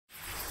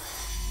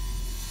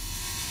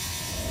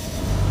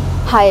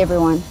Hi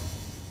everyone.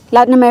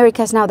 Latin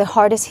America is now the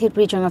hardest hit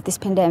region of this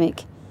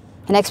pandemic,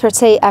 and experts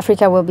say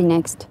Africa will be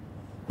next.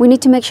 We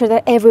need to make sure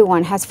that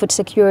everyone has food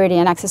security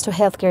and access to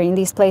healthcare in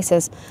these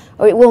places,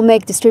 or it will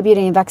make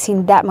distributing a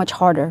vaccine that much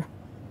harder.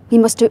 We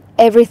must do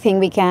everything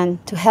we can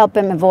to help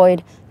them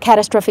avoid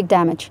catastrophic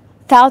damage.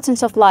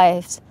 Thousands of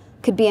lives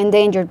could be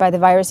endangered by the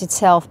virus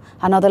itself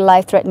and other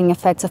life-threatening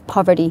effects of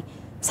poverty,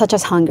 such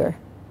as hunger.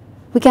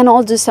 We can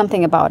all do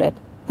something about it,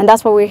 and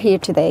that's why we're here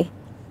today.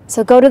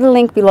 So go to the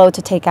link below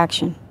to take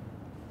action.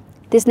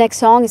 This next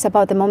song is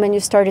about the moment you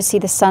start to see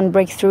the sun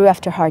break through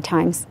after hard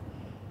times.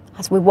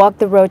 As we walk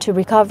the road to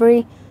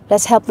recovery,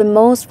 let's help the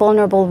most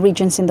vulnerable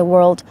regions in the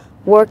world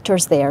work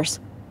towards theirs,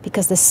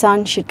 because the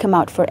sun should come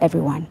out for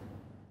everyone.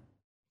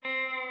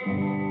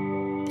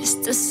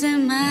 Esta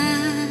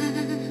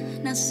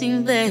semana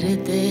sin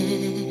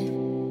verte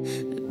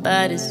me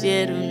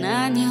parecieron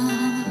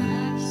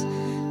años,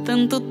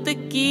 tanto te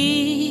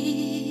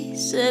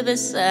quise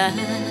besar.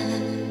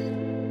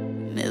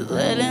 Me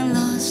duelen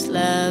los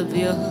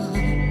labios.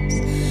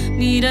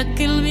 Mira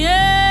que el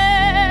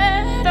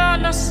miedo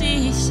nos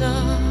hizo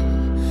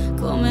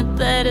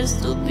cometer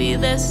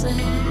estupideces.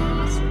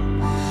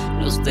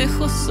 Nos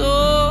dejó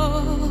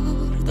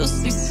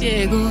sordos y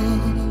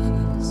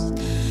ciegos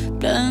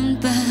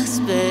tantas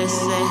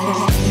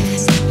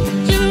veces.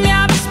 Y un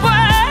día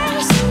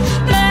después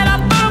de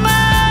la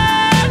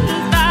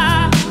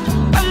tormenta,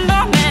 cuando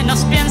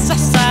menos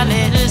piensas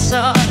sale el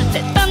sol.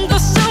 De tanto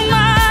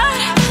sumar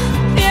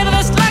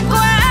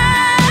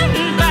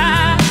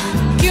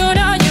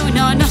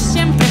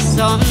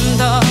son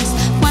dos,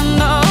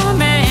 cuando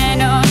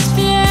menos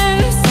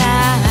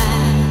piensas,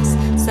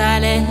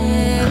 sale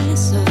el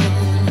sol.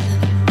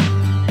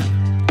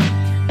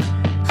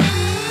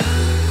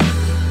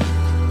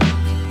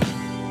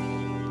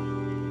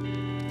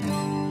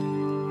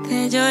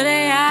 Te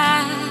lloré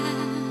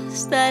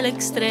hasta el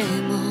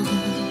extremo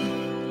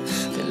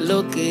de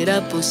lo que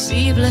era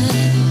posible,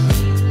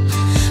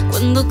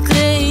 cuando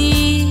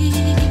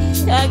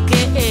creía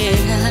que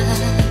era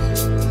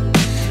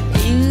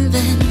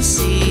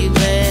invencible.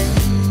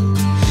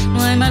 No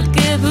hay mal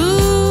que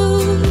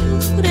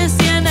dure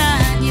 100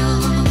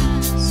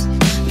 años,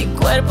 mi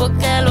cuerpo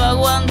que lo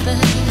aguante,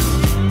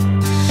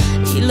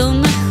 y lo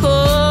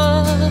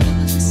mejor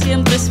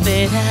siempre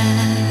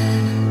esperar.